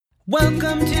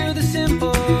Welcome to the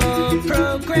Simple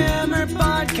Programmer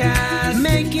Podcast,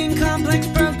 making complex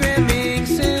programming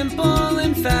simple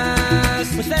and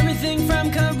fast, with everything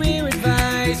from career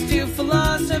advice to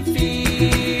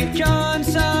philosophy. John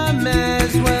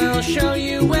Summers will show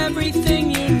you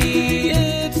everything you need.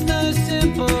 It's the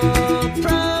Simple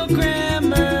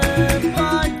Programmer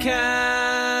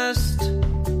Podcast.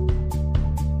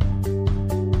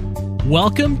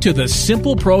 Welcome to the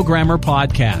Simple Programmer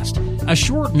Podcast, a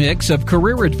short mix of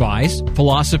career advice,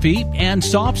 philosophy, and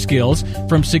soft skills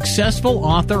from successful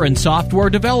author and software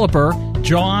developer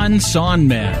John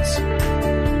Sonmez.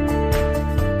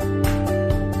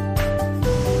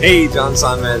 Hey, John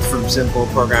Sonmez from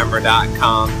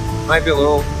SimpleProgrammer.com. Might be a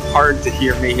little hard to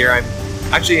hear me here. I'm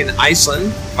actually in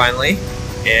Iceland, finally,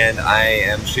 and I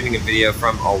am shooting a video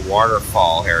from a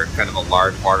waterfall here, kind of a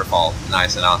large waterfall in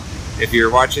Iceland. If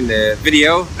you're watching the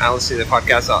video, now listening to the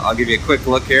podcast, I'll give you a quick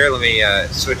look here. Let me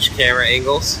switch camera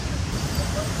angles.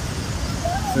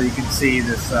 So you can see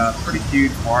this pretty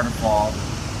huge waterfall,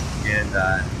 and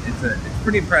it's a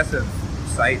pretty impressive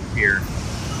sight here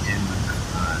in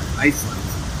Iceland.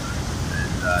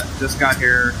 And just got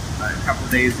here a couple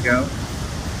of days ago.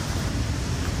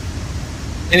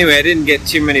 Anyway, I didn't get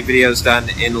too many videos done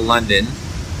in London.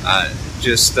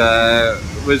 Just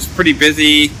was pretty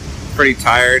busy, pretty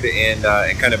tired, and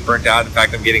kind of burnt out. In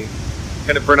fact, I'm getting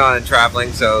kind of burnt out in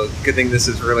traveling, so good thing this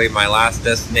is really my last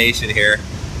destination here.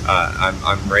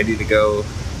 I'm ready to go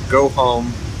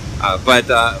home, but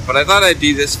I thought I'd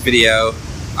do this video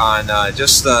on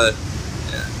just on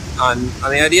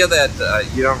the idea that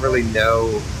you don't really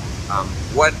know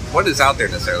what is out there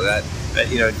necessarily. That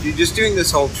just doing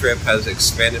this whole trip has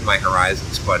expanded my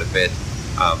horizons quite a bit,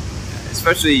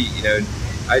 especially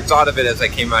I thought of it as I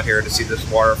came out here to see this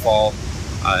waterfall.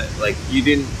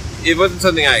 It wasn't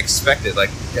something I expected,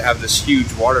 like to have this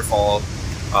huge waterfall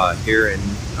here, and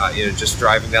just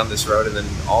driving down this road, and then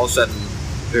all of a sudden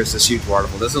there's this huge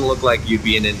waterfall. It doesn't look like you'd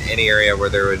be in any area where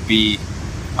there would be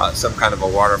some kind of a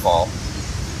waterfall,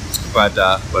 but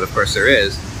of course there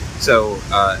is. So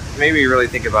it made me really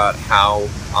think about how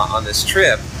on this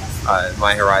trip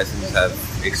my horizons have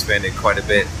expanded quite a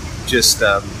bit. Just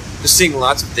seeing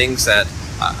lots of things that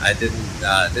I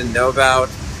didn't know about,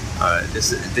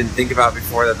 didn't think about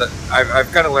before.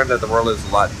 I've kind of learned that the world is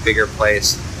a lot bigger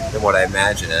place than what I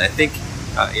imagined, and I think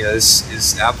this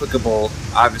is applicable,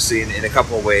 obviously, in a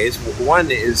couple of ways. One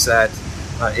is that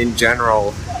in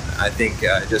general, I think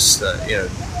just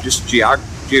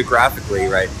geographically,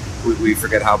 right? We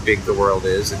forget how big the world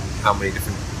is and how many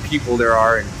different people there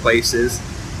are and places.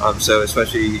 So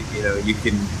especially you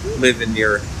can live in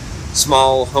your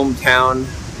small hometown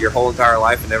your whole entire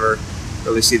life and never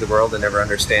really see the world and never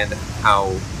understand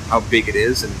how big it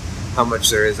is and how much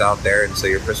there is out there, and so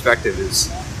your perspective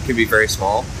can be very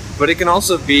small. But it can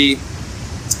also be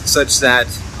such that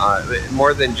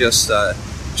more than just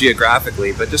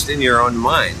geographically, but just in your own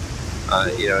mind.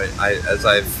 As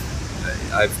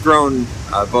I've grown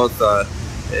both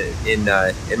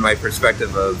in my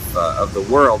perspective of the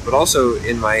world, but also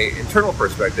in my internal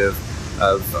perspective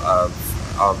of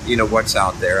what's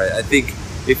out there. I think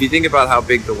if you think about how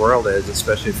big the world is,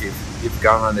 especially if you've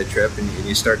gone on a trip and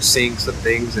you start seeing some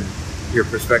things and your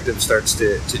perspective starts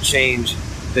to change,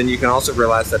 then you can also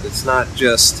realize that it's not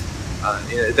just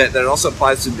that it also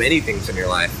applies to many things in your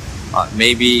life.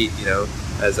 Maybe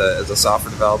as a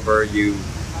software developer, you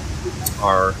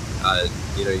are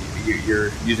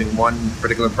you're using one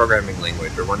particular programming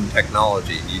language or one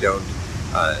technology. You don't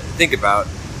think about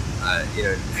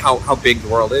how big the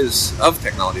world is of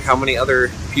technology, how many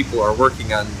other people are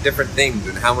working on different things,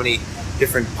 and how many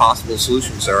different possible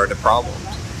solutions there are to problems.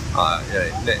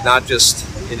 Not just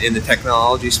in the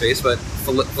technology space, but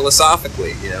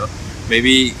philosophically.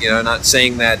 Maybe not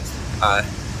saying that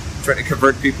trying to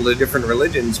convert people to different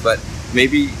religions, but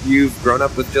maybe you've grown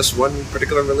up with just one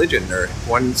particular religion or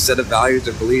one set of values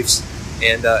or beliefs,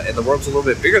 and the world's a little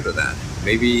bit bigger than that.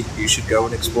 Maybe you should go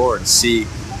and explore and see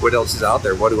what else is out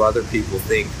there. What do other people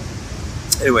think?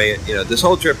 Anyway, this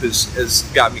whole trip has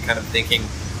got me kind of thinking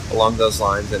along those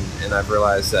lines, and I've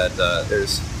realized that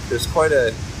there's quite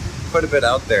a bit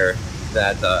out there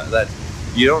that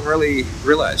you don't really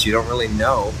realize, you don't really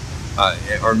know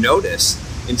or notice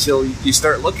until you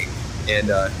start looking.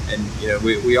 And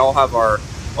we all have our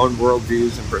own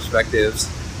worldviews and perspectives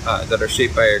that are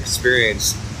shaped by our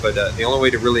experience, but the only way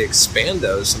to really expand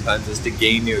those sometimes is to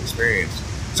gain new experience.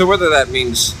 So whether that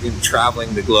means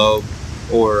traveling the globe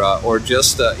or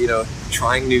just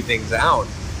trying new things out,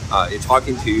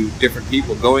 talking to different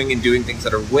people, going and doing things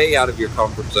that are way out of your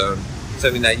comfort zone,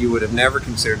 something that you would have never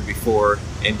considered before,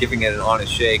 and giving it an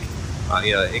honest shake,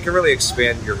 it can really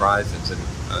expand your horizons. And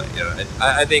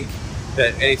I think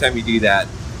that anytime you do that,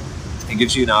 it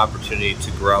gives you an opportunity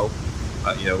to grow.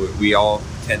 We all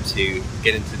tend to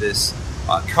get into this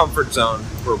comfort zone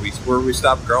where we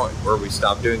stop growing, where we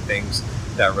stop doing things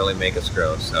that really make us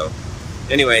grow. So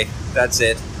anyway, that's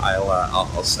it.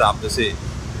 I'll stop this,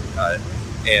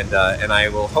 and I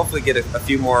will hopefully get a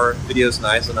few more videos in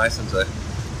Iceland. Iceland's a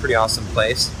pretty awesome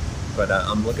place, but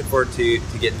I'm looking forward to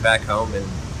getting back home and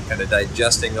kind of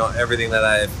digesting everything that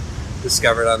I've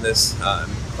discovered on this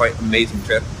quite amazing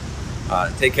trip.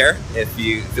 Take care. If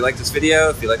you like this video,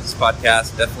 if you like this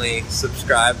podcast, definitely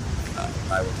subscribe.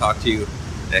 I will talk to you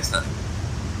next time.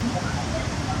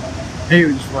 Hey,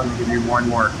 we just wanted to give you one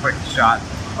more quick shot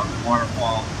of the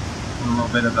waterfall from a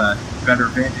little bit of a better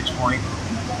vantage point.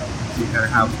 See kind of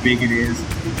how big it is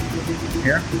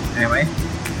here. Anyway,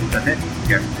 that's it.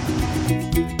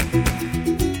 Take care.